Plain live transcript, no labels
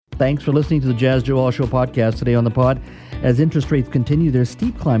Thanks for listening to the Jazz Joe Hall Show podcast. Today on the pod, as interest rates continue their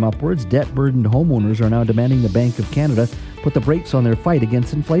steep climb upwards, debt-burdened homeowners are now demanding the Bank of Canada put the brakes on their fight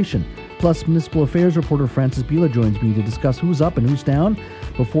against inflation. Plus, Municipal Affairs reporter Francis Bila joins me to discuss who's up and who's down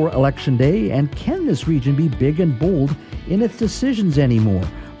before Election Day, and can this region be big and bold in its decisions anymore?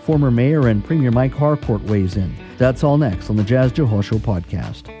 Former Mayor and Premier Mike Harcourt weighs in. That's all next on the Jazz Joe Hall Show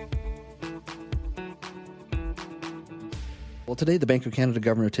podcast. Well, today, the Bank of Canada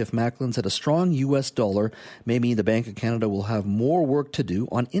Governor Tiff Macklem said a strong U.S. dollar may mean the Bank of Canada will have more work to do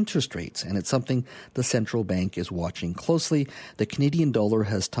on interest rates, and it's something the central bank is watching closely. The Canadian dollar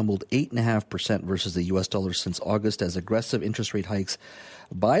has tumbled 8.5% versus the U.S. dollar since August as aggressive interest rate hikes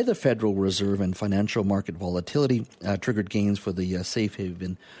by the Federal Reserve and financial market volatility triggered gains for the safe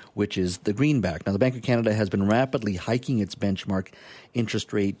haven, which is the greenback. Now, the Bank of Canada has been rapidly hiking its benchmark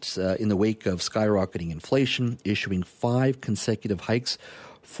interest rates in the wake of skyrocketing inflation, issuing 5 consecutive hikes.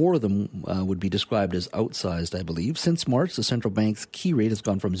 4 of them would be described as outsized, I believe. Since March, the central bank's key rate has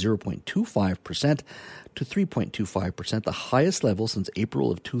gone from 0.25% to 3.25%, the highest level since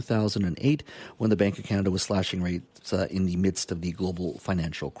April of 2008, when the Bank of Canada was slashing rates in the midst of the global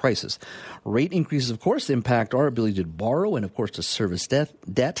financial crisis. Rate increases, of course, impact our ability to borrow and, of course, to service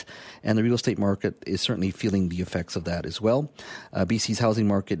debt, and the real estate market is certainly feeling the effects of that as well. BC's housing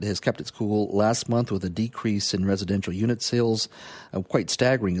market has kept its cool last month with a decrease in residential unit sales, quite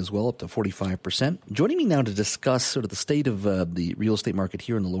staggering as well, up to 45%. Joining me now to discuss sort of the state of the real estate market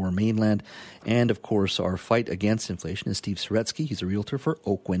here in the Lower Mainland and, of course, our fight against inflation is Steve Soretsky. He's a realtor for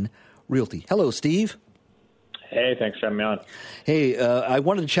Oakwyn Realty. Hello, Steve. Hey, thanks for having me on. Hey, I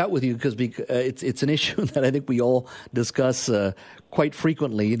wanted to chat with you because it's an issue that I think we all discuss quite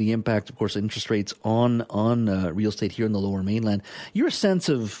frequently, the impact, of course, of interest rates on real estate here in the Lower Mainland. Your sense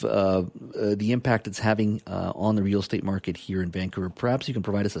of the impact it's having on the real estate market here in Vancouver, perhaps you can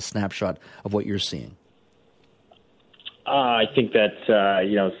provide us a snapshot of what you're seeing. I think that,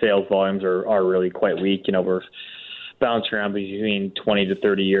 sales volumes are really quite weak. We're bouncing around between 20 to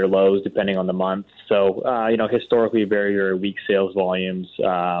 30-year lows, depending on the month. So, historically, very, very weak sales volumes.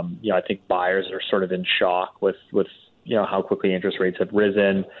 I think buyers are sort of in shock with how quickly interest rates have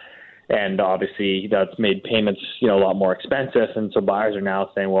risen. And obviously, that's made payments, a lot more expensive. And so buyers are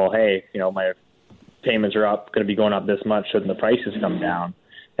now saying, well, hey, my payments are going to be going up this much. Shouldn't the prices come down?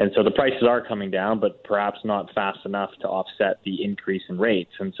 And so the prices are coming down, but perhaps not fast enough to offset the increase in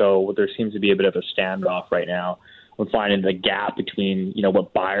rates. And so there seems to be a bit of a standoff right now. We're finding the gap between,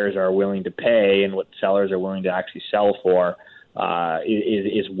 what buyers are willing to pay and what sellers are willing to actually sell for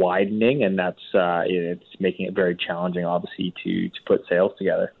is widening, and that's it's making it very challenging, obviously, to put sales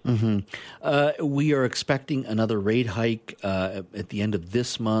together. Mm-hmm. We are expecting another rate hike at the end of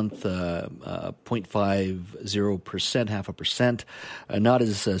this month, 0.50%, 0.5%. Not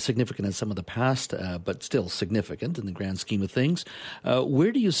as significant as some of the past, but still significant in the grand scheme of things.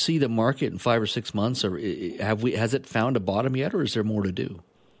 Where do you see the market in 5 or 6 months? Or has it found a bottom yet, or is there more to do?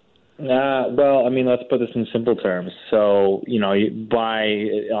 Let's put this in simple terms. So,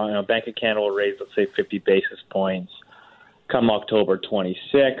 Bank of Canada will raise, let's say, 50 basis points come October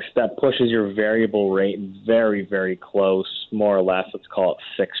 26th. That pushes your variable rate very, very close, more or less, let's call it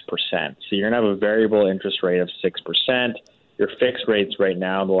 6%. So you're going to have a variable interest rate of 6%. Your fixed rates right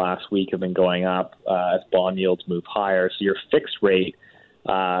now in the last week have been going up as bond yields move higher. So your fixed rate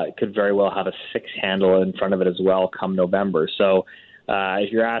could very well have a 6 handle in front of it as well come November. So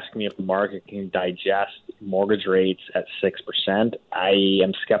if you're asking me if the market can digest mortgage rates at 6%, I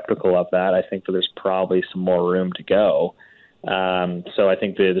am skeptical of that. I think that there's probably some more room to go. So I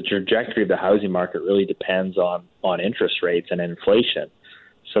think the trajectory of the housing market really depends on interest rates and inflation.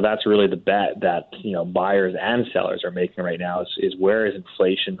 So that's really the bet that buyers and sellers are making right now is where is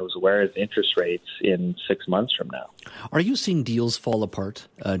inflation, where is interest rates in 6 months from now. Are you seeing deals fall apart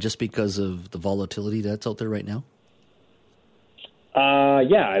just because of the volatility that's out there right now?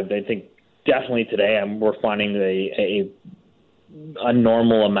 I think definitely today we're finding a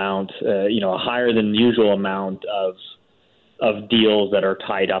normal amount, a higher than usual amount of deals that are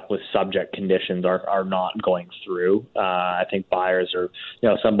tied up with subject conditions are not going through. I think buyers are,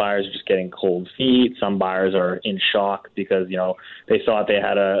 some buyers are just getting cold feet. Some buyers are in shock because, they thought they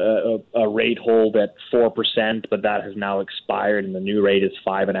had a rate hold at 4%, but that has now expired and the new rate is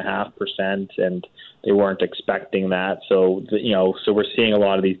 5.5%, and they weren't expecting that. So, so we're seeing a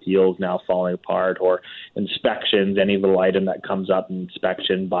lot of these deals now falling apart, or inspections, any little item that comes up in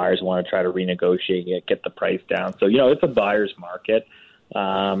inspection, buyers want to try to renegotiate it, get the price down. So, it's a buyer's market.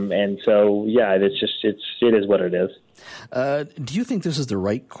 And so, yeah, it is what it is. Do you think this is the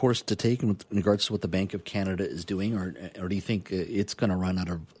right course to take in regards to what the Bank of Canada is doing, or do you think it's going to run out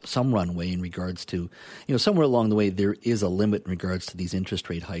of some runway in regards to, somewhere along the way there is a limit in regards to these interest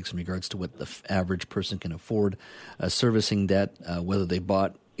rate hikes, in regards to what the average person can afford servicing debt, whether they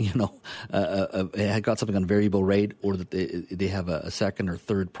bought had got something on variable rate, or that they have a second or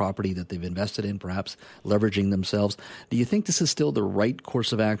third property that they've invested in, perhaps leveraging themselves. Do you think this is still the right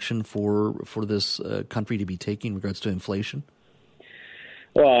course of action for this country to be taking in regards to inflation?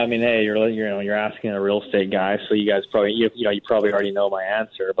 Well, I mean, hey, you're asking a real estate guy, so you guys probably you probably already know my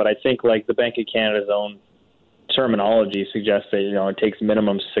answer. But I think like the Bank of Canada's own terminology suggests that it takes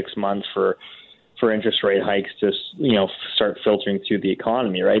minimum 6 months for interest rate hikes to start filtering through the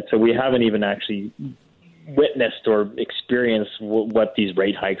economy, right? So we haven't even actually witnessed or experienced what these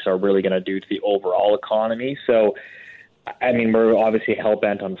rate hikes are really going to do to the overall economy. So, I mean, we're obviously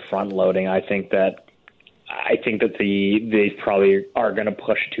hell-bent on front-loading. I think that they probably are going to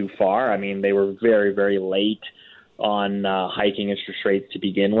push too far. I mean, they were very, very late on hiking interest rates to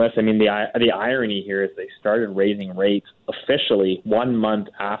begin with. I mean, the irony here is they started raising rates officially 1 month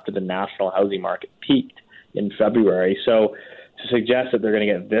after the national housing market peaked in February. So to suggest that they're going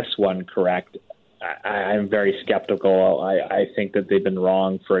to get this one correct, I'm very skeptical. I think that they've been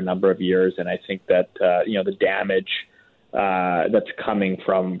wrong for a number of years, and I think that the damage that's coming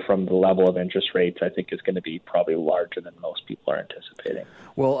from the level of interest rates, I think, is going to be probably larger than most people are anticipating.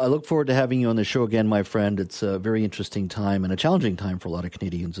 Well, I look forward to having you on the show again, my friend. It's a very interesting time and a challenging time for a lot of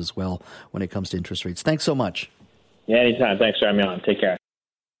Canadians as well when it comes to interest rates. Thanks so much. Yeah, anytime. Thanks for having me on. Take care.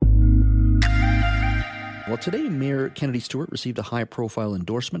 Well, today, Mayor Kennedy Stewart received a high-profile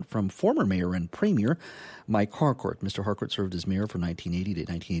endorsement from former mayor and premier Mike Harcourt. Mr. Harcourt served as mayor from 1980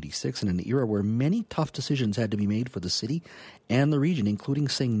 to 1986 in an era where many tough decisions had to be made for the city and the region, including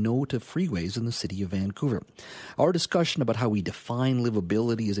saying no to freeways in the city of Vancouver. Our discussion about how we define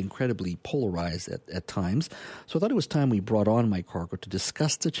livability is incredibly polarized at times, so I thought it was time we brought on Mike Harcourt to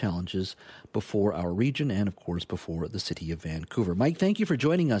discuss the challenges before our region and, of course, before the city of Vancouver. Mike, thank you for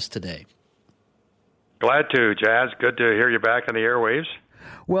joining us today. Glad to, Jazz. Good to hear you back on the airwaves.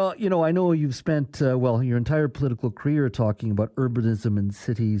 Well, I know you've spent, your entire political career talking about urbanism in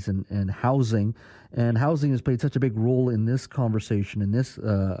cities and housing. And housing has played such a big role in this conversation, in this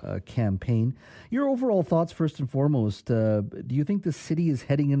campaign. Your overall thoughts, first and foremost, do you think the city is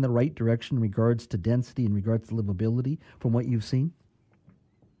heading in the right direction in regards to density, in regards to livability, from what you've seen?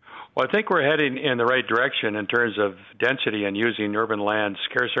 Well, I think we're heading in the right direction in terms of density and using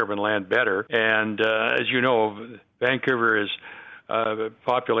scarce urban land better. And as you know, Vancouver is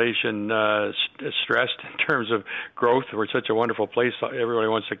population stressed in terms of growth. We're such a wonderful place. Everybody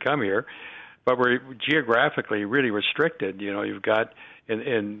wants to come here. But we're geographically really restricted. You've got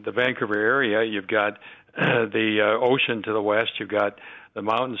in the Vancouver area, you've got the ocean to the west, you've got the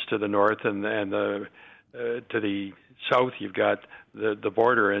mountains to the north, and to the south, you've got the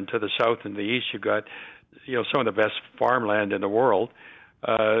border, and to the south and the east, you've got some of the best farmland in the world,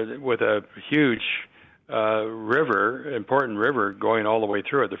 with a huge important river going all the way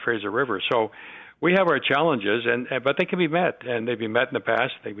through it, the Fraser River. So we have our challenges, but they can be met, and they've been met in the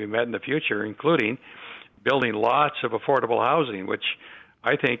past, they've been met in the future, including building lots of affordable housing, which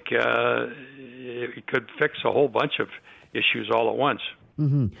I think it could fix a whole bunch of issues all at once.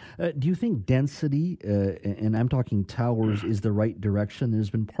 Mm-hmm. Do you think density, and I'm talking towers, is the right direction?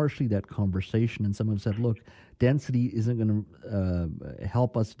 There's been partially that conversation, and some have said, look, density isn't going to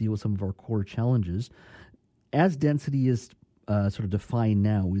help us deal with some of our core challenges. As density is sort of defined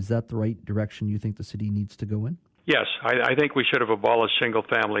now, is that the right direction you think the city needs to go in? Yes, I think we should have abolished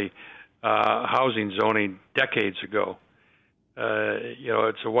single-family housing zoning decades ago. It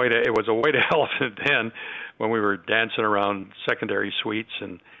was a white elephant then, when we were dancing around secondary suites,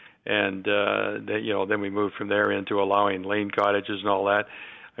 and then we moved from there into allowing lane cottages and all that.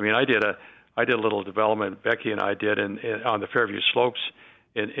 I mean, I did a little development, Becky and I did, on the Fairview Slopes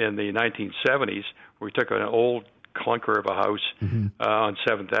in the 1970s. Where we took an old clunker of a house on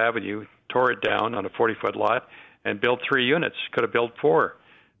 7th Avenue, tore it down on a 40-foot lot, and built 3 units. Could have built 4.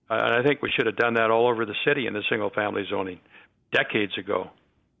 And I think we should have done that all over the city in the single-family zoning decades ago.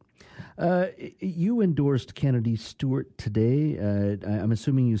 You endorsed Kennedy Stewart today. I'm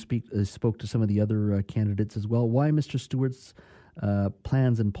assuming you spoke to some of the other candidates as well. Why Mr. Stewart's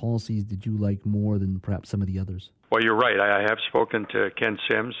plans and policies did you like more than perhaps some of the others? Well, you're right. I have spoken to Ken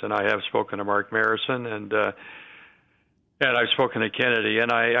Sims, and I have spoken to Mark Marison, and I've spoken to Kennedy.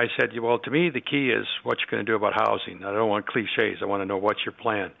 And I said, well, to me, the key is what you're going to do about housing. I don't want cliches. I want to know what's your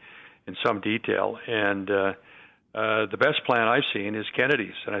plan in some detail. And The best plan I've seen is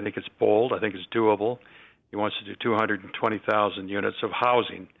Kennedy's, and I think it's bold. I think it's doable. He wants to do 220,000 units of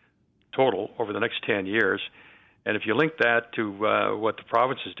housing total over the next 10 years. And if you link that to what the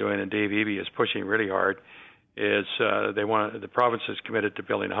province is doing, and Dave Eby is pushing really hard, is the province is committed to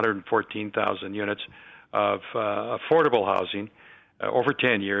building 114,000 units of affordable housing over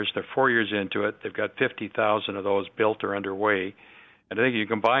 10 years. They're 4 years into it. They've got 50,000 of those built or underway. And I think you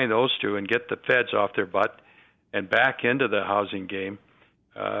combine those two and get the feds off their butt and back into the housing game,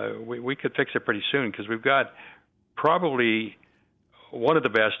 we could fix it pretty soon, because we've got probably one of the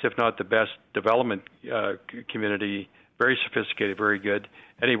best, if not the best, development community, very sophisticated, very good,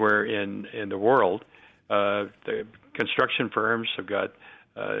 anywhere in the world. The construction firms have got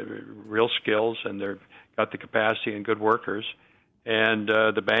real skills, and they've got the capacity and good workers. And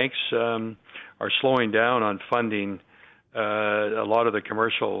the banks are slowing down on funding a lot of the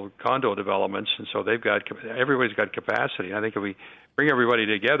commercial condo developments, and so everybody's got capacity. I think if we bring everybody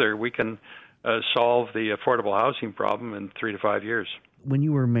together, we can solve the affordable housing problem in 3 to 5 years. When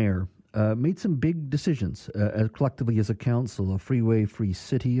you were mayor, made some big decisions collectively as a council, a freeway-free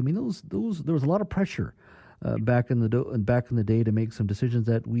city. I mean, there was a lot of pressure back in the day to make some decisions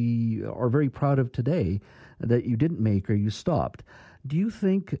that we are very proud of today that you didn't make or you stopped. Do you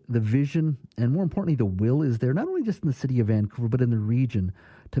think the vision and, more importantly, the will is there, not only just in the city of Vancouver, but in the region,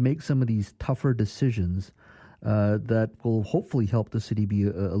 to make some of these tougher decisions that will hopefully help the city be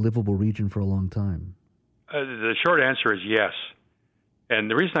a livable region for a long time? The short answer is yes.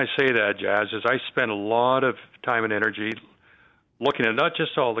 And the reason I say that, Jazz, is I spend a lot of time and energy looking at not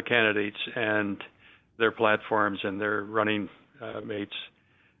just all the candidates and their platforms and their running mates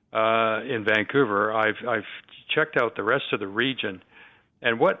in Vancouver. I've checked out the rest of the region.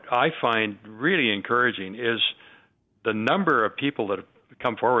 And what I find really encouraging is the number of people that have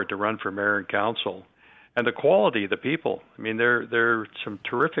come forward to run for mayor and council, and the quality of the people. I mean, there are some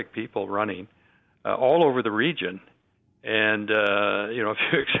terrific people running all over the region, and a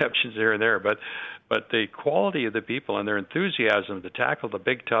few exceptions here and there. But the quality of the people and their enthusiasm to tackle the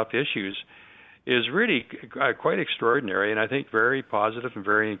big, tough issues is really quite extraordinary, and I think very positive and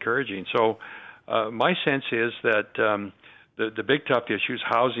very encouraging. So my sense is that the big, tough issues,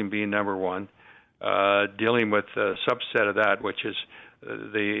 housing being number one, dealing with a subset of that, which is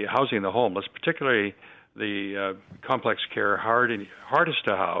the housing of the homeless, particularly the complex care, hardest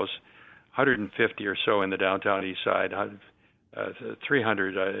to house, 150 or so in the downtown east side,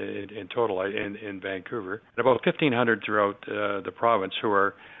 300 in total in Vancouver, and about 1,500 throughout the province who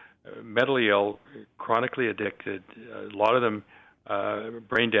are mentally ill, chronically addicted, a lot of them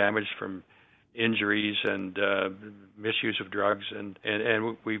brain damage from injuries and misuse of drugs, and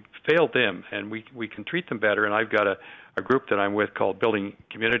we've failed them, and we can treat them better. And I've got a group that I'm with called Building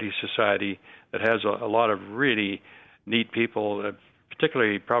Community Society that has a lot of really neat people,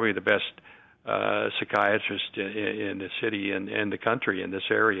 particularly probably the best psychiatrist in the city and the country in this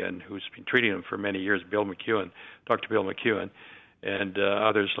area, and who's been treating them for many years, Dr. Bill McEwen, and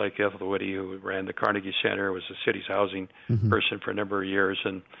others like Ethel Whitty, who ran the Carnegie Center, was the city's housing person for a number of years,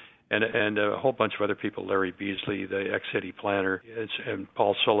 and a whole bunch of other people, Larry Beasley, the ex-city planner, and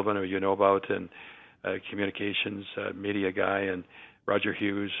Paul Sullivan, who you know about, and communications media guy, and Roger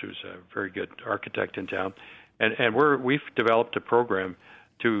Hughes, who's a very good architect in town. And we've developed a program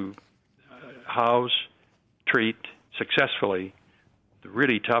to house, treat successfully the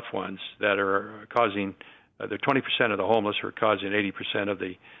really tough ones that are causing, they're 20% of the homeless who are causing 80% of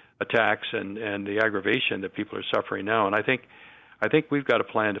the attacks and the aggravation that people are suffering now. And I think we've got a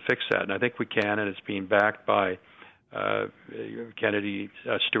plan to fix that, and I think we can, and it's being backed by Kennedy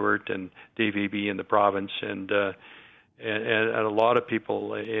Stewart and Dave Eby in the province, and a lot of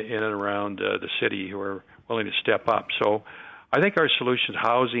people in and around the city who are willing to step up. So I think our solutions,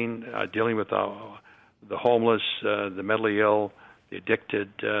 housing, dealing with the homeless, the mentally ill, the addicted,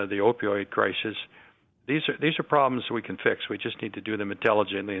 the opioid crisis, these are problems that we can fix. We just need to do them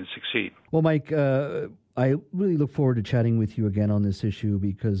intelligently and succeed. Well, Mike, I really look forward to chatting with you again on this issue,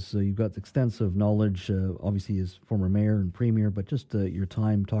 because you've got extensive knowledge, obviously as former mayor and premier, but just your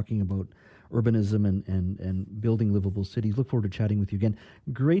time talking about urbanism and building livable cities. Look forward to chatting with you again.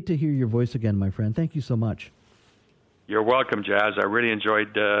 Great to hear your voice again, my friend. Thank you so much. You're welcome, Jazz. I really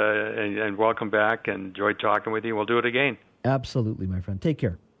enjoyed and welcome back, and enjoyed talking with you. We'll do it again. Absolutely, my friend. Take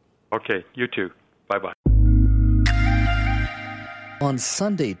care. Okay, you too. Bye-bye. On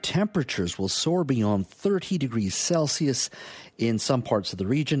Sunday, temperatures will soar beyond 30 degrees Celsius in some parts of the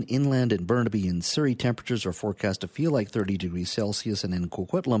region. Inland in Burnaby and Surrey, temperatures are forecast to feel like 30 degrees Celsius, and in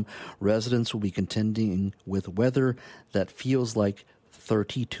Coquitlam, residents will be contending with weather that feels like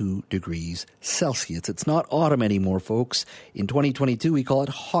 32 degrees Celsius. It's not autumn anymore, folks. In 2022, we call it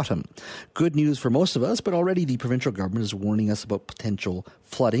autumn. Good news for most of us, but already the provincial government is warning us about potential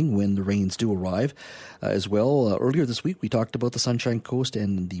flooding when the rains do arrive. As well, earlier this week, we talked about the Sunshine Coast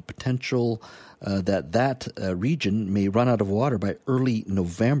and the potential that region may run out of water by early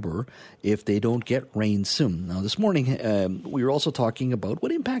November if they don't get rain soon. Now, this morning, we were also talking about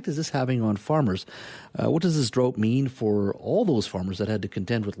what impact is this having on farmers? What does this drought mean for all those farmers that had to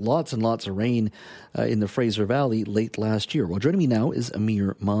contend with lots and lots of rain in the Fraser Valley late last year? Well, joining me now is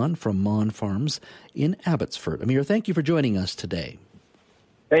Amir Mann from Mann Farms in Abbotsford. Amir, thank you for joining us today.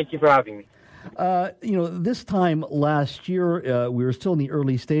 Thank you for having me. This time last year, we were still in the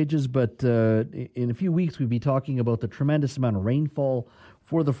early stages, but in a few weeks, we'll be talking about the tremendous amount of rainfall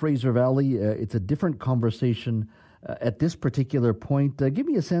for the Fraser Valley. It's a different conversation at this particular point. Give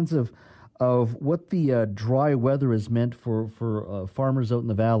me a sense of what the dry weather has meant for farmers out in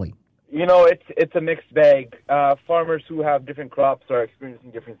the valley. You know, it's a mixed bag. Farmers who have different crops are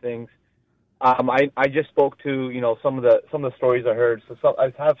experiencing different things. I just spoke to some of the stories I heard. So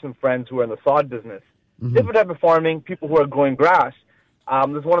I have some friends who are in the sod business, different type of farming. People who are growing grass.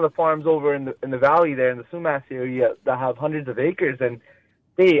 There's one of the farms over in the valley there in the Sumas area that have hundreds of acres, and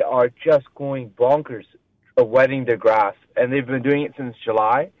they are just going bonkers of wetting their grass, and they've been doing it since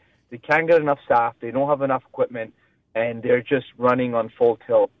July. They can't get enough staff. They don't have enough equipment, and they're just running on full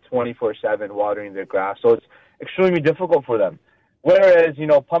tilt 24/7 watering their grass. So it's extremely difficult for them. Whereas,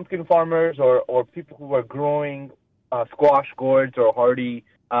 pumpkin farmers or people who are growing squash, gourds, or hardy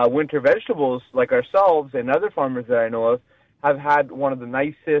winter vegetables like ourselves and other farmers that I know of have had one of the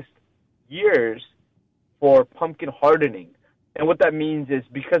nicest years for pumpkin hardening. And what that means is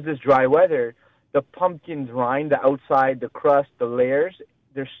because this dry weather, the pumpkin's rind, the outside, the crust, the layers,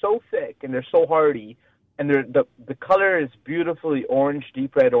 they're so thick and they're so hardy, and the color is beautifully orange,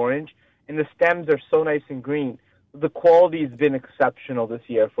 deep red orange, and the stems are so nice and green. The quality has been exceptional this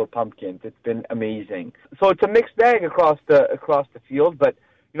year for pumpkins. It's been amazing. So it's a mixed bag across the field, but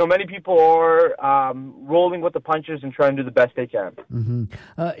many people are rolling with the punches and trying to do the best they can. Mm-hmm.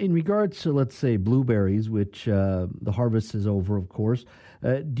 In regards to, let's say, blueberries, which the harvest is over, of course,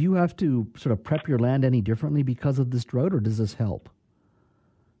 do you have to sort of prep your land any differently because of this drought, or does this help?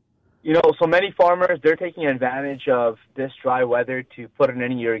 So many farmers, they're taking advantage of this dry weather to put in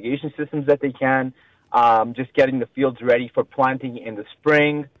any irrigation systems that they can, just getting the fields ready for planting in the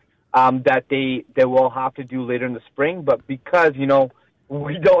spring, that they will have to do later in the spring. But because,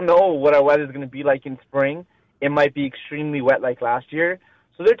 we don't know what our weather is going to be like in spring, it might be extremely wet like last year.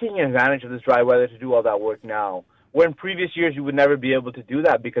 So they're taking advantage of this dry weather to do all that work now, where in previous years you would never be able to do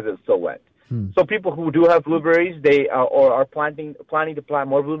that because it's so wet. So people who do have blueberries, they or are planning to plant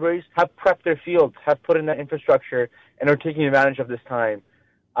more blueberries, have prepped their fields, have put in that infrastructure, and are taking advantage of this time.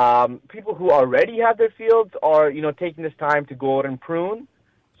 People who already have their fields are, taking this time to go out and prune.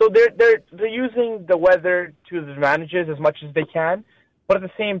 So they're using the weather to the advantages as much as they can, but at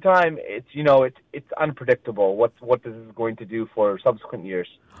the same time, it's unpredictable what this is going to do for subsequent years.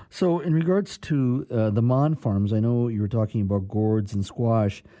 So in regards to the Mann Farms, I know you were talking about gourds and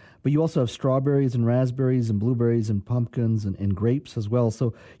squash, but you also have strawberries and raspberries and blueberries and pumpkins and grapes as well.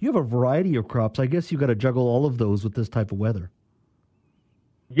 So you have a variety of crops. I guess you've got to juggle all of those with this type of weather.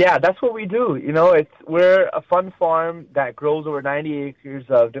 Yeah, that's what we do. We're a fun farm that grows over 90 acres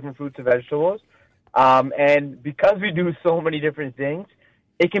of different fruits and vegetables. And because we do so many different things,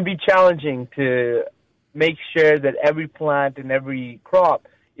 it can be challenging to make sure that every plant and every crop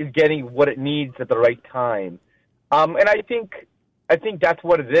is getting what it needs at the right time. And I think that's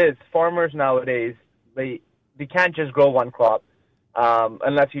what it is. Farmers nowadays, they can't just grow one crop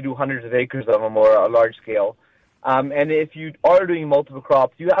unless you do hundreds of acres of them or a large scale. And if you are doing multiple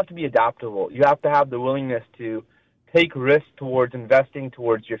crops, you have to be adaptable. You have to have the willingness to take risks towards investing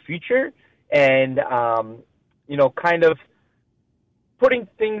towards your future and, kind of putting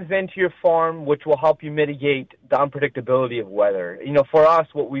things into your farm which will help you mitigate the unpredictability of weather. For us,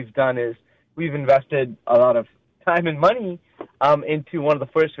 what we've done is we've invested a lot of time and money into one of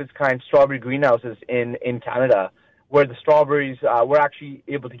the first of its kind strawberry greenhouses in Canada, where the strawberries, we're actually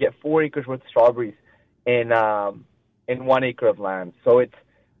able to get 4 acres worth of strawberries in 1 acre of land. So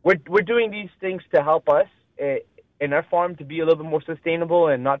we're doing these things to help us in our farm to be a little bit more sustainable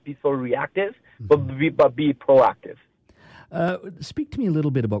and not be so reactive, but be proactive. Speak to me a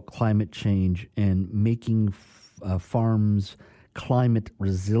little bit about climate change and making farms climate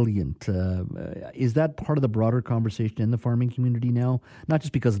resilient. Is that part of the broader conversation in the farming community now? Not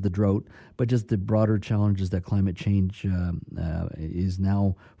just because of the drought, but just the broader challenges that climate change is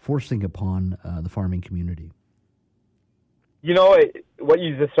now forcing upon the farming community. What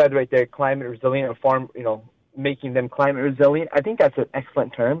you just said right there, climate resilient or farm, making them climate resilient, I think that's an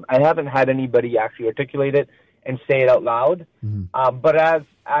excellent term. I haven't had anybody actually articulate it and say it out loud. Mm-hmm. But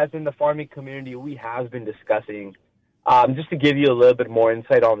as in the farming community, we have been discussing, just to give you a little bit more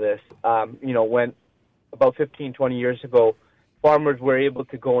insight on this, when about 15, 20 years ago, farmers were able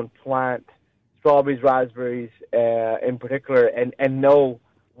to go and plant strawberries, raspberries in particular, and know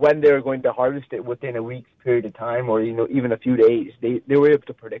when they were going to harvest it within a week's period of time or, even a few days. They were able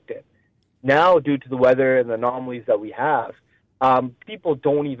to predict it. Now, due to the weather and the anomalies that we have, people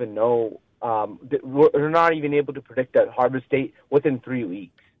don't even know. We're not even able to predict that harvest date within 3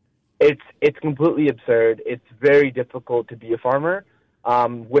 weeks. It's completely absurd. It's very difficult to be a farmer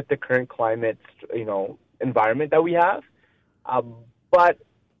with the current climate, environment that we have. But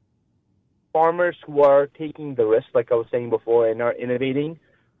farmers who are taking the risk, like I was saying before, and are innovating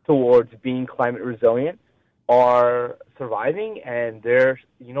towards being climate resilient are surviving, and they're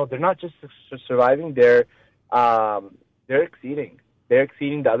not just surviving, they're exceeding. They're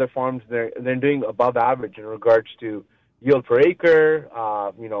exceeding the other farms. They're doing above average in regards to yield per acre,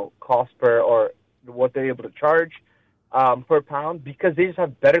 cost per, or what they're able to charge per pound, because they just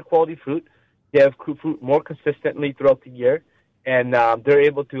have better quality fruit. They have fruit more consistently throughout the year, and they're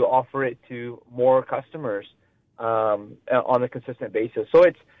able to offer it to more customers on a consistent basis. So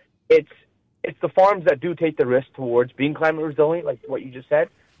it's the farms that do take the risk towards being climate resilient, like what you just said,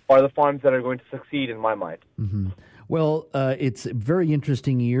 are the farms that are going to succeed in my mind. Mm-hmm. Well, it's a very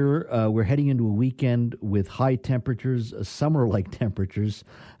interesting year. We're heading into a weekend with high temperatures, summer-like temperatures.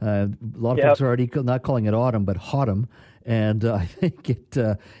 A lot of folks are already not calling it autumn, but hotum. And I think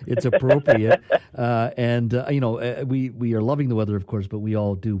it's appropriate. We are loving the weather, of course, but we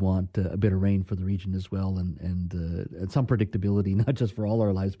all do want a bit of rain for the region as well, and some predictability, not just for all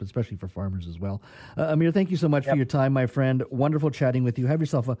our lives, but especially for farmers as well. Amir, thank you so much for your time, my friend. Wonderful chatting with you. Have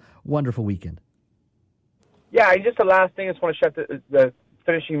yourself a wonderful weekend. Yeah, just the last thing, I just want to shut the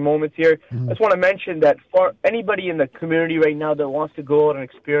finishing moments here. Mm-hmm. I just want to mention that for anybody in the community right now that wants to go out and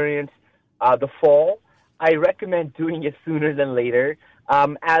experience the fall, I recommend doing it sooner than later.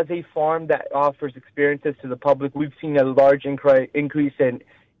 As a farm that offers experiences to the public, we've seen a large increase in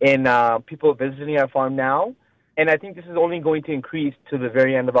people visiting our farm now, and I think this is only going to increase to the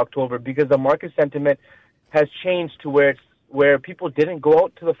very end of October because the market sentiment has changed to where people didn't go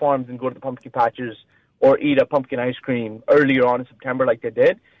out to the farms and go to the pumpkin patches or eat a pumpkin ice cream earlier on in September like they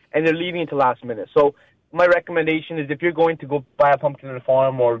did, and they're leaving it to last minute. So my recommendation is if you're going to go buy a pumpkin at a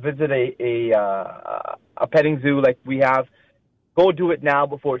farm or visit a petting zoo like we have, go do it now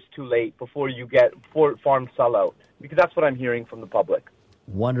before it's too late, before farms sell out, because that's what I'm hearing from the public.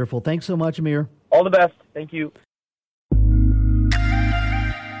 Wonderful. Thanks so much, Amir. All the best. Thank you.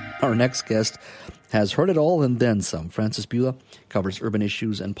 Our next guest has heard it all and then some. Francis Bula covers urban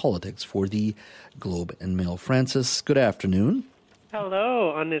issues and politics for the Globe and Mail. Francis, good afternoon.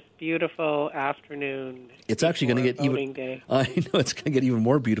 Hello on this beautiful afternoon. It's actually going to get even. Day. I know it's going to get even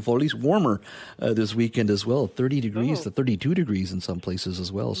more beautiful, at least warmer this weekend as well. 30 degrees to 32 degrees in some places as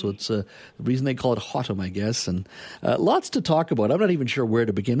well. So it's the reason they call it autumn, I guess. And lots to talk about. I'm not even sure where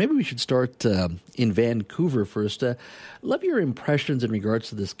to begin. Maybe we should start in Vancouver first. Love your impressions in regards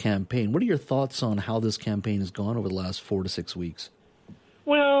to this campaign. What are your thoughts on how this campaign has gone over the last 4 to 6 weeks?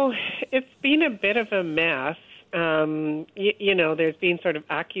 Well, it's been a bit of a mess. There's been sort of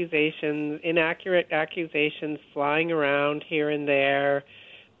inaccurate accusations flying around here and there.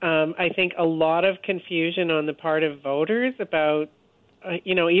 I think a lot of confusion on the part of voters about,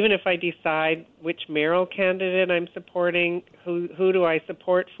 even if I decide which mayoral candidate I'm supporting, who do I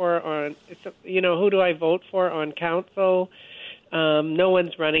support for on, who do I vote for on council? No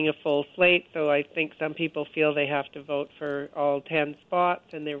one's running a full slate, so I think some people feel they have to vote for all 10 spots,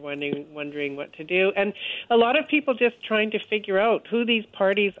 and they're wondering what to do. And a lot of people just trying to figure out who these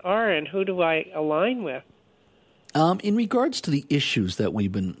parties are and who do I align with. In regards to the issues that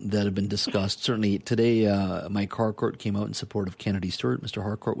have been discussed, certainly today Mike Harcourt came out in support of Kennedy Stewart. Mr.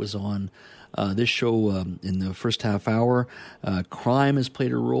 Harcourt was on this show in the first half hour. Crime has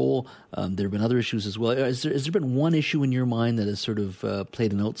played a role. There have been other issues as well. Has there been one issue in your mind that has sort of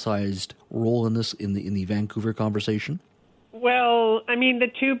played an outsized role in this in the Vancouver conversation? Well, I mean,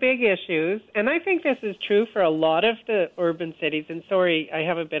 the two big issues, and I think this is true for a lot of the urban cities, and sorry, I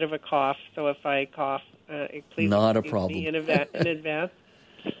have a bit of a cough, so if I cough, please not a problem. Me in advance.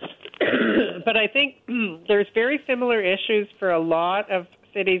 But I think there's very similar issues for a lot of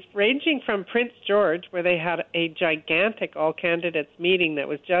cities, ranging from Prince George, where they had a gigantic all-candidates meeting that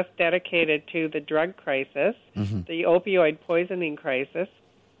was just dedicated to the drug crisis, the opioid poisoning crisis.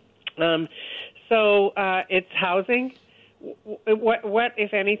 So it's housing. what,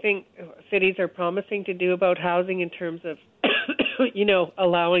 if anything, cities are promising to do about housing in terms of,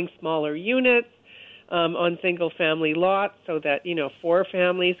 allowing smaller units on single-family lots so that, 4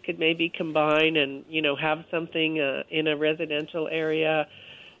 families could maybe combine and, have something in a residential area,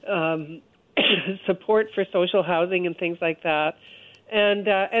 support for social housing and things like that. And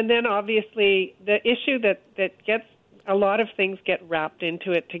then, obviously, the issue that gets a lot of things get wrapped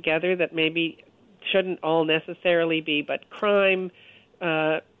into it together that maybe shouldn't all necessarily be, but crime,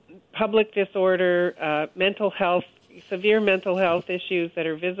 public disorder, mental health, severe mental health issues that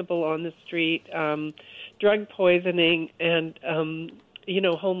are visible on the street, drug poisoning, and,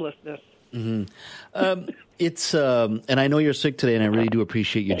 homelessness. Mm-hmm. It's and I know you're sick today, and I really do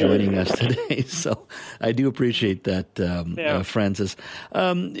appreciate you joining us today. So I do appreciate that, Francis.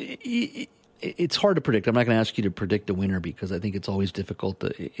 It's hard to predict. I'm not going to ask you to predict a winner because I think it's always difficult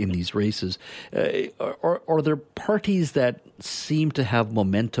in these races. Are there parties that seem to have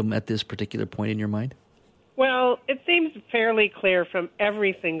momentum at this particular point in your mind? Well, it seems fairly clear from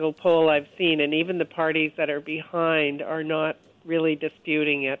every single poll I've seen, and even the parties that are behind are not really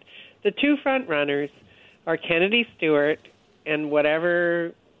disputing it. The 2 front runners are Kennedy Stewart and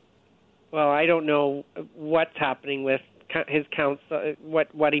whatever, I don't know what's happening with his council,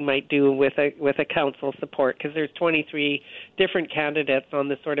 what he might do with a council support, because there's 23 different candidates on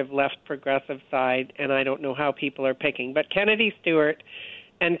the sort of left progressive side, and I don't know how people are picking. But Kennedy Stewart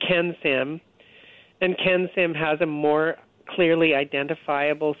and Ken Sim, and Ken Sim has a more clearly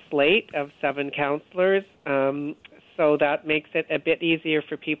identifiable slate of 7 councillors, so that makes it a bit easier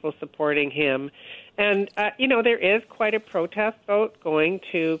for people supporting him. And, there is quite a protest vote going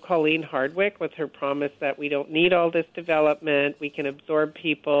to Colleen Hardwick with her promise that we don't need all this development. We can absorb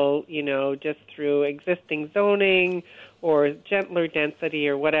people, just through existing zoning or gentler density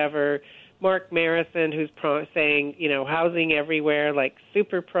or whatever. Mark Marison, who's saying, housing everywhere, like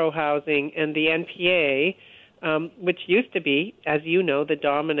super pro-housing. And the NPA, which used to be, as you know, the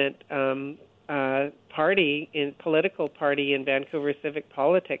dominant political party in Vancouver civic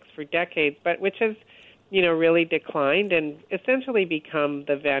politics for decades, but which has, really declined and essentially become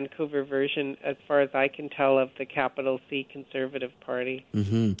the Vancouver version, as far as I can tell, of the capital C Conservative Party.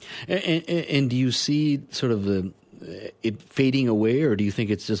 Mm-hmm. And do you see sort of it fading away, or do you think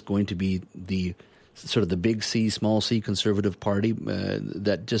it's just going to be the sort of the big C, small c Conservative Party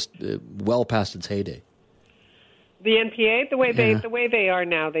that just well past its heyday? The NPA, the way they are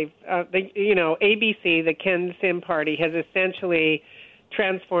now, ABC, the Ken Sim party, has essentially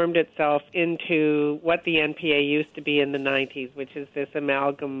transformed itself into what the NPA used to be in the 90s, which is this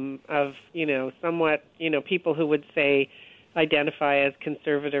amalgam of, somewhat, people who would say identify as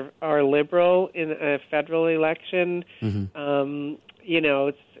conservative or liberal in a federal election. Mm-hmm.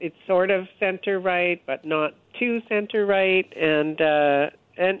 It's sort of center right, but not too center right, and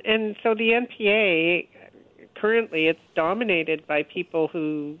so the NPA. Currently, it's dominated by people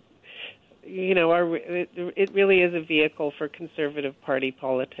who, it really is a vehicle for Conservative Party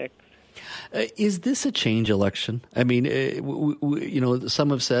politics. Is this a change election? I mean,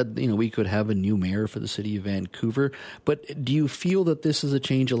 some have said, we could have a new mayor for the city of Vancouver, but do you feel that this is a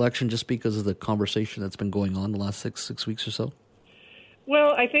change election just because of the conversation that's been going on the last six weeks or so?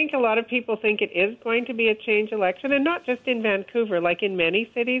 Well, I think a lot of people think it is going to be a change election, and not just in Vancouver, like in many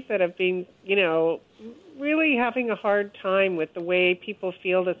cities that have been, really having a hard time with the way people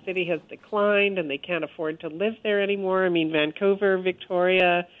feel the city has declined and they can't afford to live there anymore. I mean, Vancouver,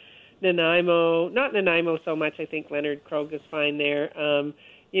 Victoria, Nanaimo, not Nanaimo so much, I think Leonard Krog is fine there,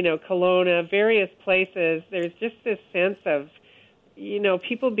 Kelowna, various places. There's just this sense of,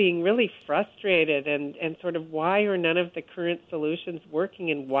 people being really frustrated and sort of why are none of the current solutions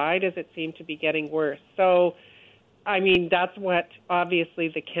working and why does it seem to be getting worse? So, I mean, that's what obviously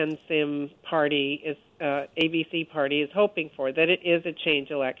the Ken Sim party is, ABC party is hoping for, that it is a change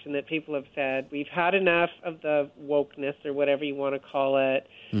election, that people have said, we've had enough of the wokeness or whatever you want to call it.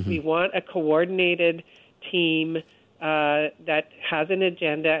 Mm-hmm. We want a coordinated team that has an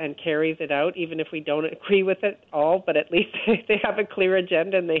agenda and carries it out, even if we don't agree with it all, but at least they have a clear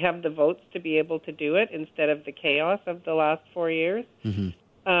agenda and they have the votes to be able to do it instead of the chaos of the last 4 years. Mm-hmm.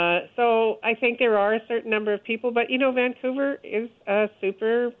 So I think there are a certain number of people, but, Vancouver is a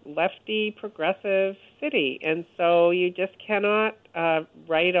super lefty progressive city, and so you just cannot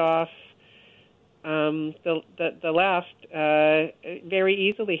write off the left very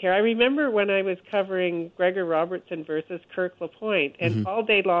easily here. I remember when I was covering Gregor Robertson versus Kirk LaPointe, and mm-hmm. all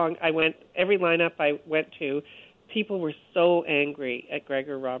day long every lineup I went to, people were so angry at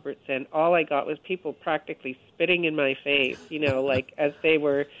Gregor Robertson. All I got was people practically spitting in my face, like as they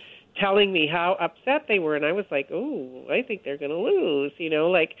were, telling me how upset they were, and I was like, oh, I think they're going to lose,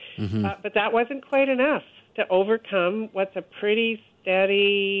 but that wasn't quite enough to overcome what's a pretty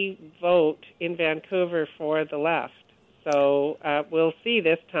steady vote in Vancouver for the left. So we'll see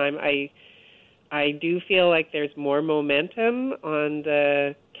this time. I do feel like there's more momentum on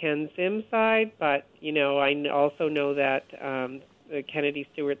the Ken Sim side, but, I also know that the Kennedy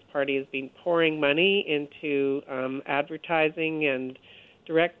Stewart's party has been pouring money into advertising and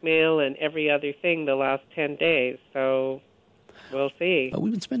direct mail and every other thing the last 10 days. So we'll see.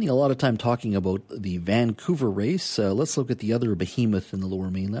 We've been spending a lot of time talking about the Vancouver race. Let's look at the other behemoth in the Lower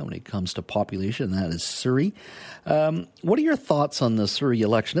Mainland when it comes to population, and that is Surrey. What are your thoughts on the Surrey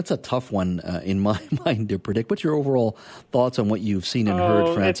election? It's a tough one in my mind to predict. What's your overall thoughts on what you've seen and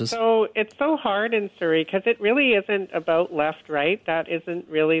heard, Francis? It's so hard in Surrey because it really isn't about left-right. That isn't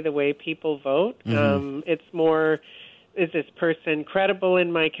really the way people vote. It's more, is this person credible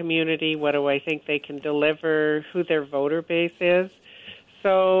in my community? What do I think they can deliver? Who their voter base is?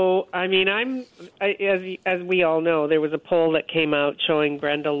 So, I mean, as we all know, there was a poll that came out showing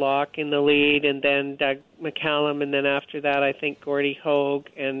Brenda Locke in the lead, and then Doug McCallum, and then after that, I think Gordy Hogue,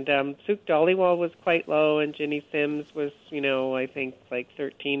 and Suk Dhaliwal was quite low, and Ginny Sims was, I think like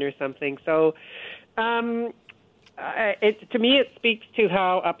 13 or something. So, to me, it speaks to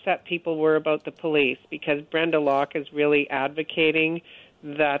how upset people were about the police, because Brenda Locke is really advocating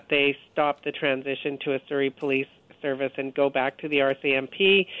that they stop the transition to a Surrey police service and go back to the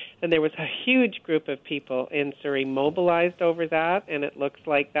RCMP. And there was a huge group of people in Surrey mobilized over that, and it looks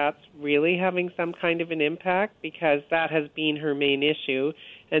like that's really having some kind of an impact, because that has been her main issue.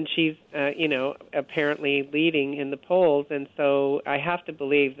 And she's, apparently leading in the polls. And so I have to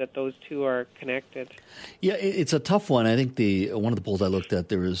believe that those two are connected. Yeah, it's a tough one. I think one of the polls I looked at,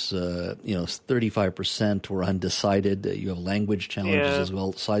 there was, 35% were undecided. You have language challenges as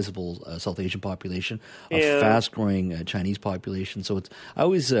well, sizable South Asian population, a fast-growing Chinese population. So I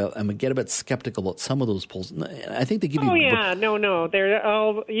always get a bit skeptical about some of those polls. I think they give you... No. They're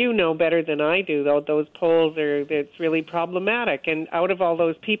all, better than I do, though. Those polls it's really problematic. And out of all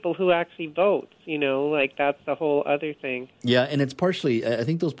those people who actually vote, that's the whole other thing. Yeah, and it's partially, I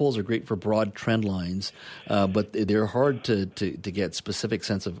think those polls are great for broad trend lines, but they're hard to get specific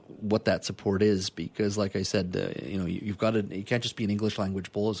sense of what that support is, because like I said, you can't just be an English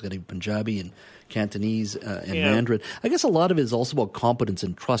language poll. It's got to be Punjabi and Cantonese and Mandarin. I guess a lot of it is also about competence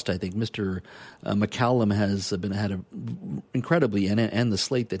and trust. I think Mr. McCallum has had a incredibly, and the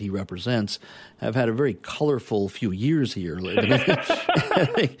slate that he represents have had a very colorful few years here.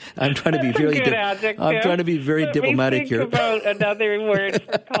 I'm trying to be very diplomatic here. About another word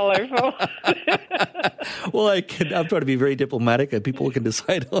for colorful. Well, I'm trying to be very diplomatic, and people can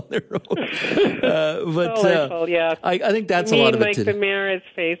decide on their own. But colorful, yes. I think that's a lot of it. Like the mayor is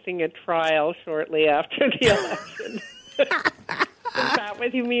facing a trial shortly after the election. Is that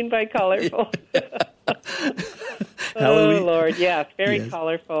what you mean by colorful? Oh, Lord, yes, very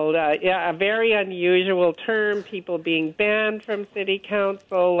colorful. A very unusual term, people being banned from city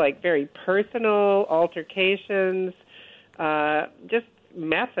council, like very personal altercations, just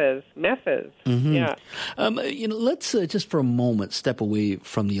messes. Mm-hmm. Yeah. Let's just for a moment step away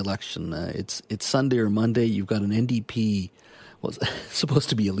from the election. It's Sunday or Monday. You've got an NDP. Well, it's supposed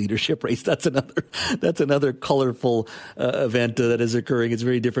to be a leadership race. That's another colorful event that is occurring. It's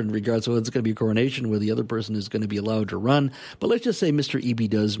very different in regards to whether it's going to be a coronation where the other person is going to be allowed to run. But let's just say Mr. Eby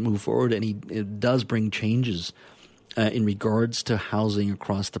does move forward, and he does bring changes in regards to housing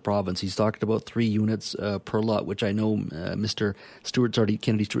across the province. He's talked about 3 units per lot, which I know Mr.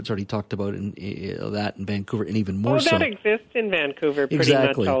 Kennedy Stewart's already talked about that in Vancouver, and even more so. That exists in Vancouver pretty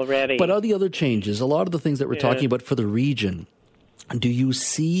much already. But all the other changes, a lot of the things that we're talking about for the region, do you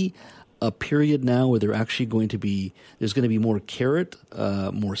see a period now where there's going to be more carrot,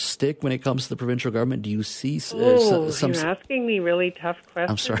 more stick when it comes to the provincial government? Do you see you're asking me really tough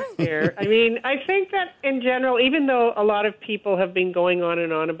questions here. I mean, I think that in general, even though a lot of people have been going on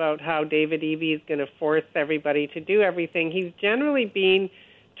and on about how David Eby is going to force everybody to do everything, he's generally been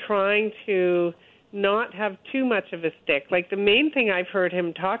trying to not have too much of a stick. Like, the main thing I've heard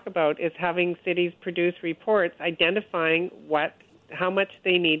him talk about is having cities produce reports identifying how much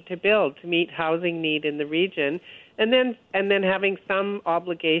they need to build to meet housing need in the region, and then having some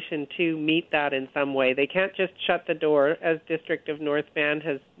obligation to meet that in some way. They can't just shut the door, as District of North Van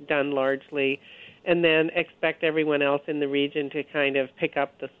has done largely, and then expect everyone else in the region to kind of pick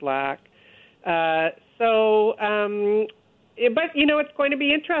up the slack. But, it's going to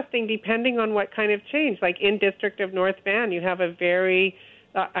be interesting depending on what kind of change. Like in District of North Van, you have a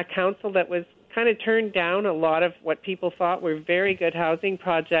council that was kind of turned down a lot of what people thought were very good housing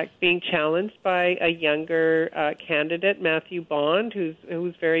projects being challenged by a younger candidate, Matthew Bond,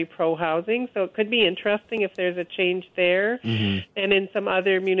 who's very pro-housing. So it could be interesting if there's a change there. Mm-hmm. And in some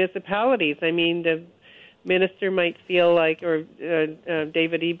other municipalities, I mean, the minister might feel like, or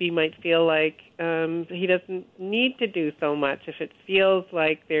David Eby might feel like he doesn't need to do so much if it feels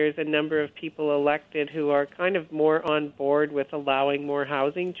like there's a number of people elected who are kind of more on board with allowing more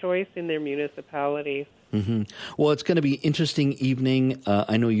housing choice in their municipalities. Mm-hmm. Well, it's going to be an interesting evening.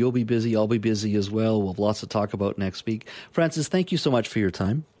 I know you'll be busy. I'll be busy as well. We'll have lots to talk about next week. Francis, thank you so much for your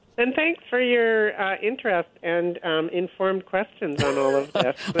time. And thanks for your interest and informed questions on all of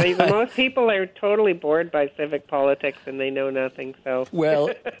this. Most people are totally bored by civic politics and they know nothing. So,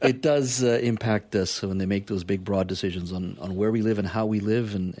 well, it does impact us when they make those big, broad decisions on where we live and how we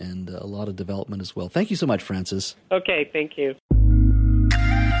live, and a lot of development as well. Thank you so much, Francis. Okay, thank you.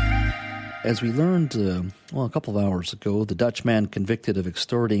 As we learned, a couple of hours ago, the Dutch man convicted of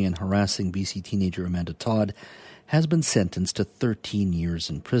extorting and harassing BC teenager Amanda Todd has been sentenced to 13 years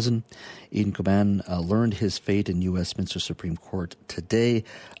in prison. Aidan Coban learned his fate in Westminster Supreme Court today,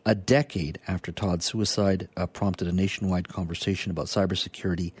 a decade after Todd's suicide prompted a nationwide conversation about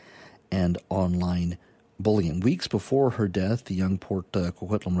cybersecurity and online bullying. Weeks before her death, the young Port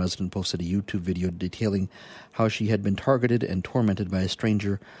Coquitlam resident posted a YouTube video detailing how she had been targeted and tormented by a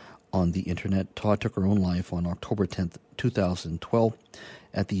stranger on the internet. Todd took her own life on October 10th, 2012,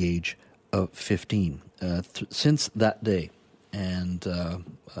 at the age of 15. Since that day, and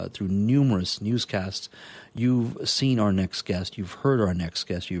through numerous newscasts, you've seen our next guest, you've heard our next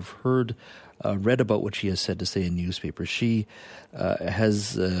guest, you've read about what she has said to say in newspapers. She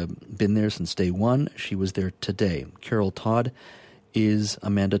has been there since day one. She was there today. Carol Todd is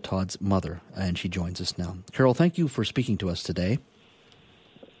Amanda Todd's mother, and she joins us now. Carol, thank you for speaking to us today.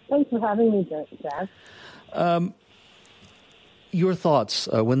 Thanks for having me, Jack. Your thoughts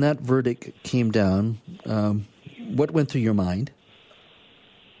when that verdict came down, what went through your mind?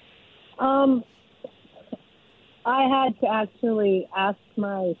 I had to actually ask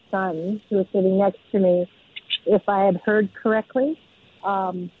my son, who was sitting next to me, if I had heard correctly.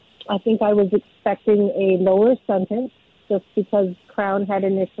 I think I was expecting a lower sentence just because Crown had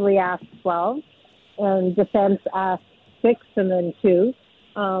initially asked 12 and defense asked 6 and then 2.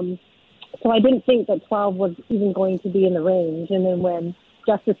 So I didn't think that 12 was even going to be in the range. And then when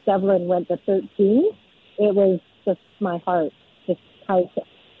Justice Devlin went to 13, it was just my heart, I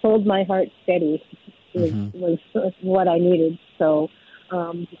hold my heart steady was what I needed. So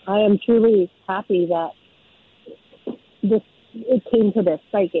I am truly happy that it came to this.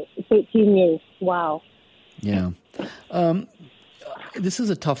 Like it's 18 years. Wow. Yeah. This is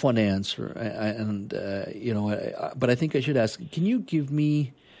a tough one to answer. But I think I should ask, can you give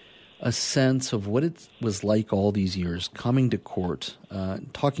me a sense of what it was like all these years, coming to court,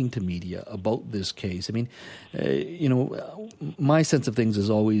 talking to media about this case? I mean, my sense of things is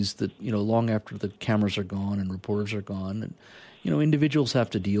always that, long after the cameras are gone and reporters are gone, and, individuals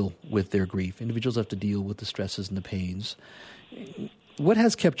have to deal with their grief. Individuals have to deal with the stresses and the pains. What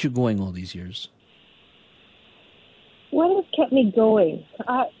has kept you going all these years? What has kept me going?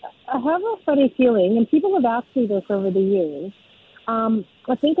 I have a funny feeling, and people have asked me this over the years.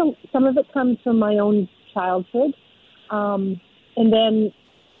 I think some of it comes from my own childhood, and then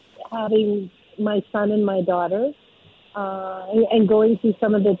having my son and my daughter, and going through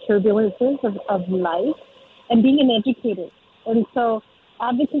some of the turbulences of life, and being an educator. And so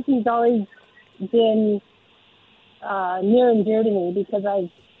advocacy has always been near and dear to me because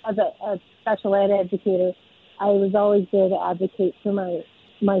as a special ed educator, I was always there to advocate for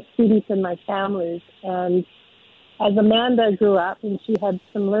my students and my families. And as Amanda grew up and she had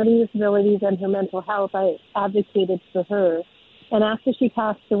some learning disabilities and her mental health, I advocated for her. And after she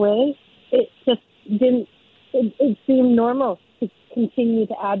passed away, it just it seemed normal to continue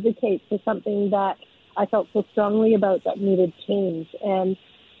to advocate for something that I felt so strongly about that needed change. And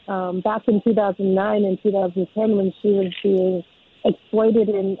back in 2009 and 2010, when she was being exploited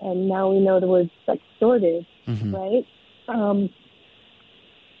and now we know the word extorted, right?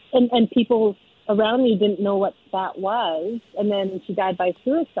 And people around me didn't know what that was. And then she died by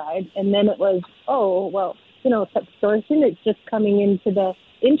suicide. And then it was, sextortion, it's just coming into the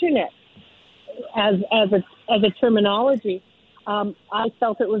internet as a terminology. I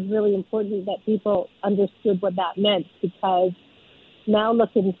felt it was really important that people understood what that meant, because now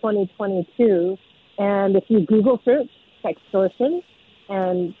look in 2022, and if you Google search sextortion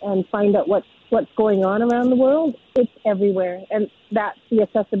and find out what's going on around the world, it's everywhere. And that's the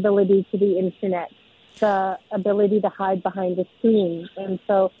accessibility to the internet, the ability to hide behind a screen. And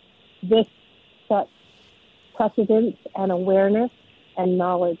so this set precedence and awareness and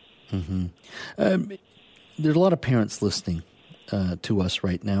knowledge. Mm-hmm. There's a lot of parents listening to us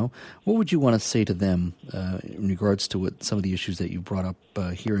right now. What would you want to say to them in regards to some of the issues that you brought up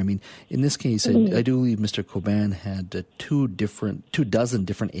here? I mean, in this case, I do believe Mr. Coban had 24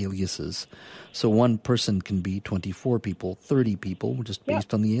 different aliases. So one person can be 24 people, 30 people, just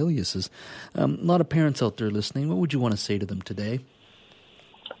based on the aliases. A lot of parents out there listening. What would you want to say to them today?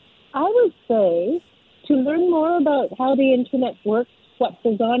 I would say to learn more about how the internet works, what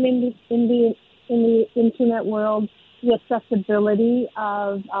goes on in the internet world, the accessibility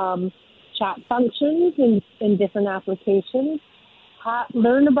of chat functions in different applications.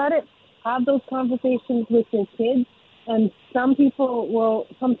 Learn about it. Have those conversations with your kids. And some parents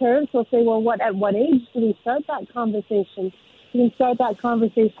will say, well, at what age do we start that conversation? You can start that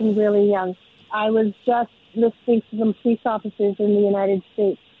conversation really young. I was just listening to some police officers in the United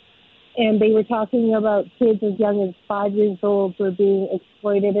States, and they were talking about kids as young as 5 years old were being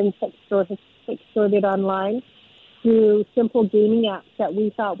exploited and sextorted online through simple gaming apps that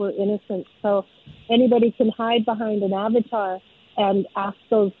we thought were innocent. So anybody can hide behind an avatar and ask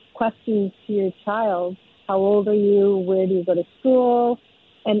those questions to your child. How old are you? Where do you go to school?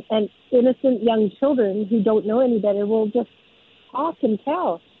 And innocent young children who don't know any better will just talk and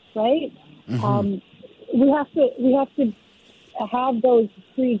tell, right? Mm-hmm. We have to have those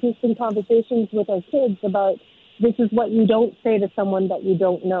pre-existing conversations with our kids about this is what you don't say to someone that you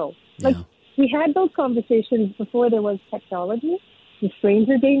don't know. Like, we had those conversations before there was technology, the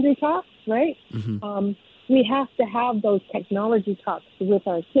stranger danger talks, right? Mm-hmm. We have to have those technology talks with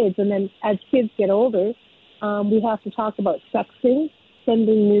our kids. And then as kids get older, we have to talk about sexting,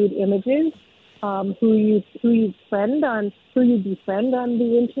 sending nude images, who you befriend on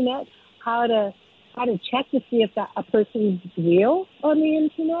the internet, how to check to see if a person's real on the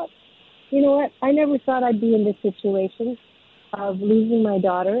internet. You know what? I never thought I'd be in this situation of losing my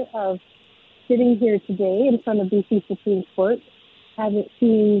daughter, of sitting here today in front of BC Supreme Court, having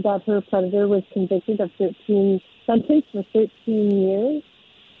seen that her predator was convicted of sentenced for 13 years.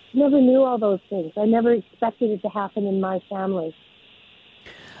 Never knew all those things. I never expected it to happen in my family.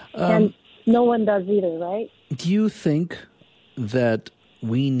 And no one does either, right? Do you think that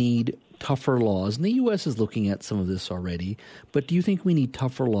we need tougher laws? And the U.S. is looking at some of this already, but do you think we need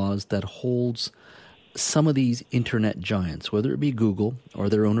tougher laws that holds some of these internet giants, whether it be Google or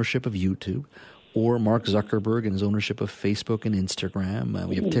their ownership of YouTube, or Mark Zuckerberg and his ownership of Facebook and Instagram?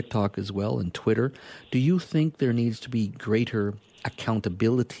 We have TikTok as well and Twitter. Do you think there needs to be greater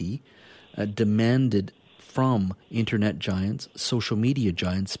accountability demanded from internet giants, social media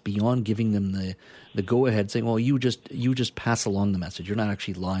giants, beyond giving them the go-ahead, saying, well, you just pass along the message. You're not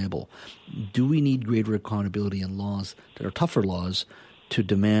actually liable. Do we need greater accountability and laws that are tougher laws to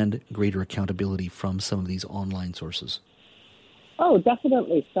demand greater accountability from some of these online sources? Oh,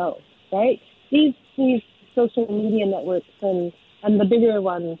 definitely so, right? These social media networks and the bigger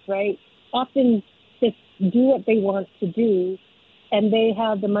ones, right, often just do what they want to do, and they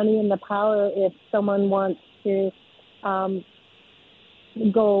have the money and the power if someone wants to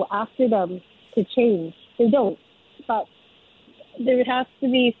go after them to change. They don't. But there has to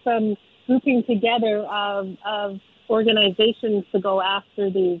be some grouping together of organizations to go after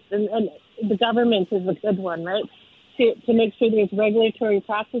these. And the government is a good one, right? To make sure there's regulatory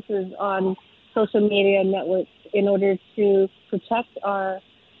practices on social media networks in order to protect our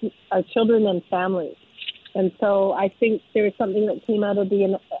children and families. And so I think there was something that came out of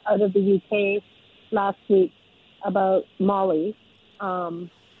the UK last week about Molly, and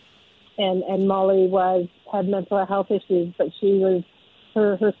Molly had mental health issues, but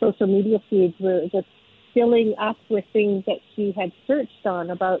her social media feeds were just filling up with things that she had searched on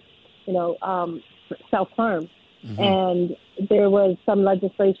about, self-harm. Mm-hmm. And there was some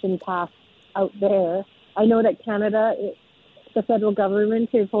legislation passed out there. I know that Canada, the federal government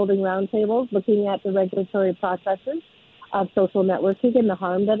is holding roundtables looking at the regulatory processes of social networking and the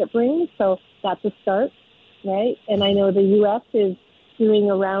harm that it brings. So that's a start, right? And I know the U.S. is doing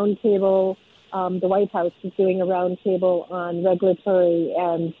a roundtable. The White House is doing a roundtable on regulatory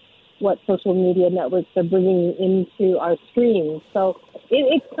and what social media networks are bringing into our streams. So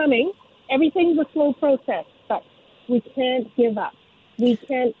it's coming. Everything's a slow process, but we can't give up. We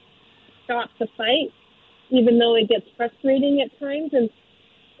can't stop the fight, even though it gets frustrating at times. And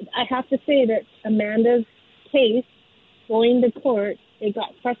I have to say that Amanda's case, going to court, it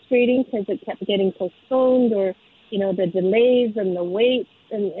got frustrating because it kept getting postponed, or, the delays and the waits.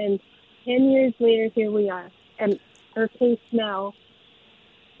 And 10 years later, here we are. And her case now,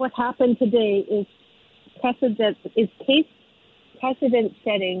 what happened today is precedent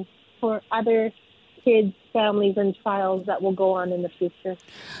setting for other kids, families, and trials that will go on in the future.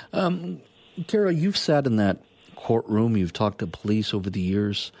 Carol, you've sat in that courtroom. You've talked to police over the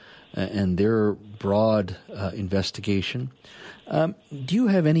years and their broad investigation. Do you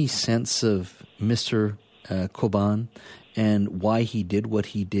have any sense of Mr. Coban and why he did what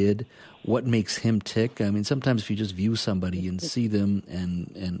he did? What makes him tick? I mean, sometimes if you just view somebody and see them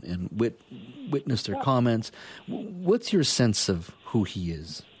and witness their comments, what's your sense of who he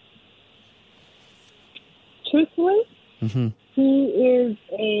is? Truthfully, he is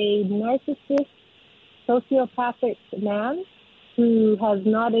a narcissist, sociopathic man who has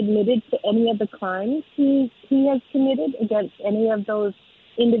not admitted to any of the crimes he has committed against any of those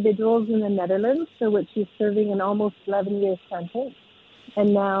individuals in the Netherlands, for which he's serving an almost 11-year sentence.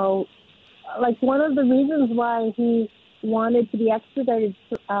 And now, one of the reasons why he wanted to be extradited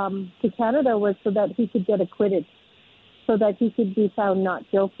to Canada was so that he could get acquitted, so that he could be found not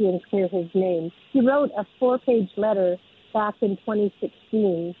guilty and clear his name. He wrote a 4-page letter back in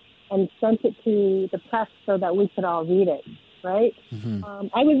 2016 and sent it to the press so that we could all read it, right?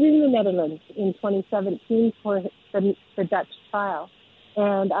 I was in the Netherlands in 2017 for the Dutch trial,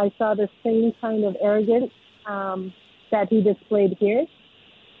 and I saw the same kind of arrogance that he displayed here.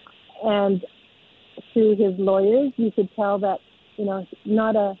 And through his lawyers, you could tell that,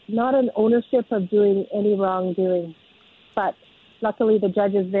 not an ownership of doing any wrongdoing. But luckily the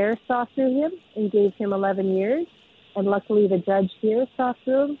judges there saw through him and gave him 11 years. And luckily the judge here saw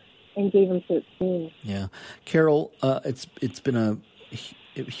through him and gave him 13. Yeah. Carol, it's been a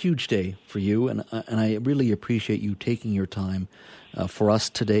huge day for you, and I really appreciate you taking your time for us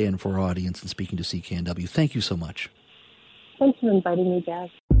today and for our audience and speaking to CKNW. Thank you so much. Thanks for inviting me, Jazz.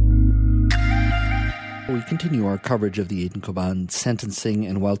 We continue our coverage of the Aidan Coban sentencing,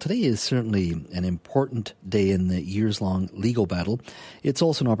 and while today is certainly an important day in the years-long legal battle, it's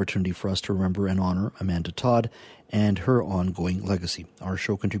also an opportunity for us to remember and honor Amanda Todd and her ongoing legacy. Our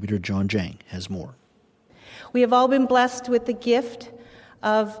show contributor John Jang has more. We have all been blessed with the gift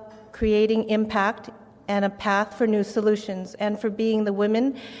of creating impact and a path for new solutions, and for being the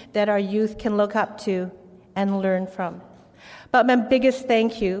women that our youth can look up to and learn from. But my biggest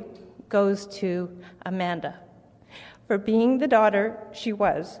thank you goes to Amanda for being the daughter she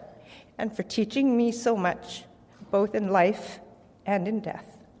was and for teaching me so much, both in life and in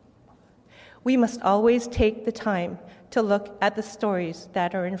death. We must always take the time to look at the stories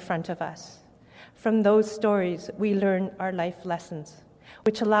that are in front of us. From those stories, we learn our life lessons,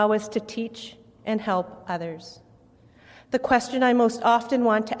 which allow us to teach and help others. The question I most often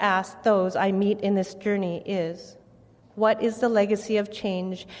want to ask those I meet in this journey is, what is the legacy of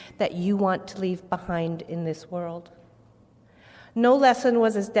change that you want to leave behind in this world? No lesson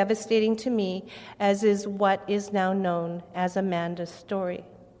was as devastating to me as is what is now known as Amanda's story,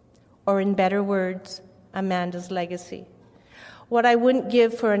 or in better words, Amanda's legacy. What I wouldn't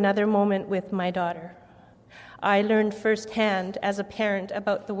give for another moment with my daughter. I learned firsthand as a parent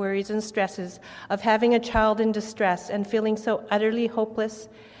about the worries and stresses of having a child in distress and feeling so utterly hopeless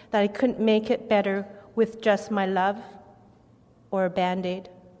that I couldn't make it better with just my love, or a Band-Aid,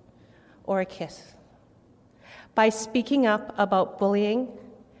 or a kiss. By speaking up about bullying,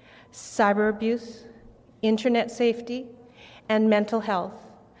 cyber abuse, internet safety, and mental health,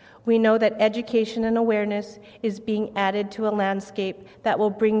 we know that education and awareness is being added to a landscape that will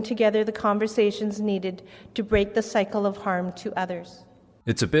bring together the conversations needed to break the cycle of harm to others.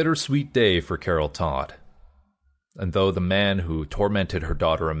 It's a bittersweet day for Carol Todd. And though the man who tormented her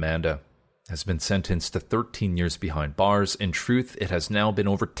daughter Amanda has been sentenced to 13 years behind bars, in truth, it has now been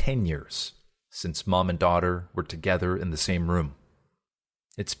over 10 years since mom and daughter were together in the same room.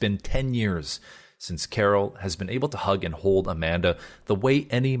 It's been 10 years since Carol has been able to hug and hold Amanda the way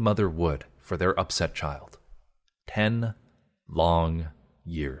any mother would for their upset child. 10 long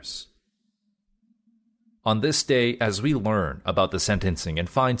years. On this day, as we learn about the sentencing and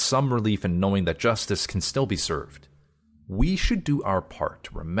find some relief in knowing that justice can still be served, we should do our part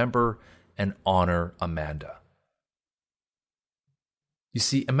to remember and honor Amanda. You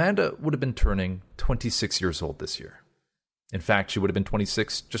see, Amanda would have been turning 26 years old this year. In fact, she would have been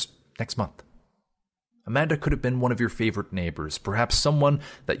 26 just next month. Amanda could have been one of your favorite neighbors, perhaps someone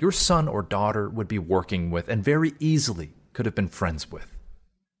that your son or daughter would be working with and very easily could have been friends with.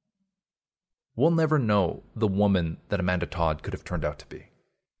 We'll never know the woman that Amanda Todd could have turned out to be.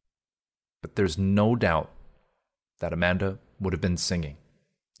 But there's no doubt that Amanda would have been singing.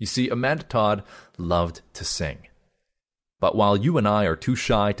 You see, Amanda Todd loved to sing. But while you and I are too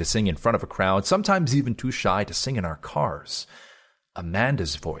shy to sing in front of a crowd, sometimes even too shy to sing in our cars,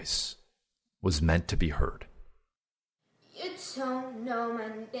 Amanda's voice was meant to be heard. It's don't know my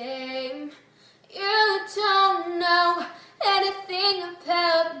name. You don't know anything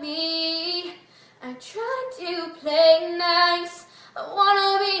about me. I try to play nice. I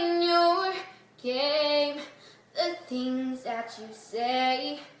wanna be in your game. The things that you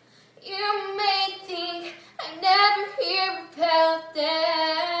say, you may think I never hear about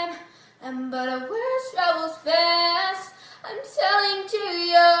them. But our words travels fast. I'm telling to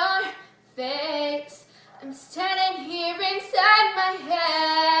your face. I'm standing here inside my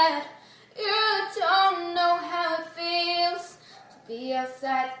head. You don't know how it feels to be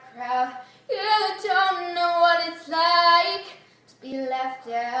outside the crowd. You don't know what it's like to be left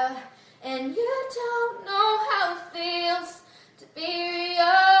out. And you don't know how it feels to be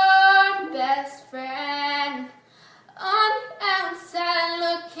your best friend on the outside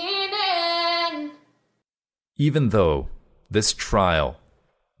looking in. Even though this trial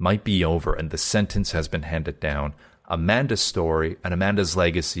might be over and the sentence has been handed down, Amanda's story and Amanda's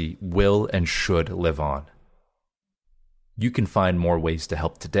legacy will and should live on. You can find more ways to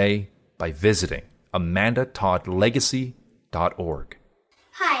help today by visiting amandatoddlegacy.org.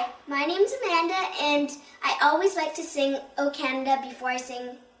 Hi, my name's Amanda, and I always like to sing O Canada before I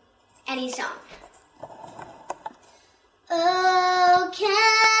sing any song. O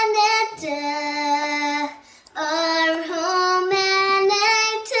Canada, our home and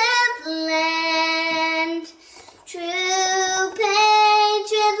native land, true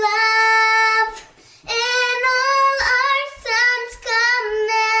patriot love in all our sons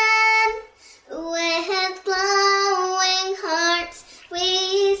command. With glowing hearts we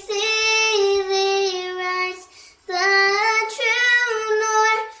see thee rise, the true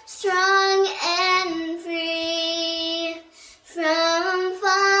north, strong and free. From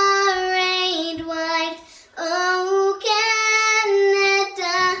far and wide, O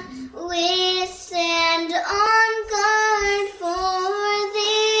Canada, we stand on guard for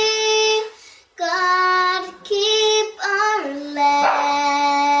thee. God keep our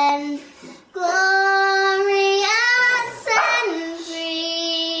land glorious and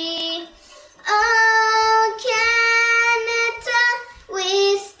free. Oh Canada,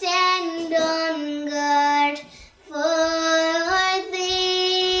 we stand on guard for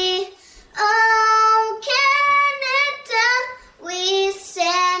thee. Oh Canada, we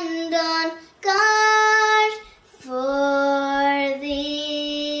stand on guard for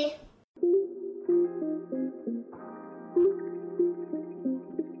thee.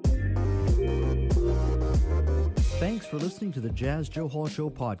 Thanks for listening to the Jazz Joe Hall Show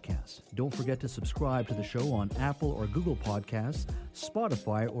podcast. Don't forget to subscribe to the show on Apple or Google Podcasts,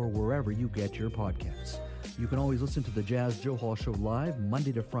 Spotify, or wherever you get your podcasts. You can always listen to the Jazz Joe Hall Show live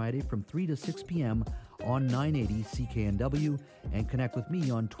Monday to Friday from 3 to 6 p.m. on 980 CKNW and connect with me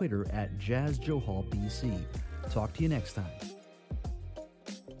on Twitter at JazzJoeHallBC. Talk to you next time.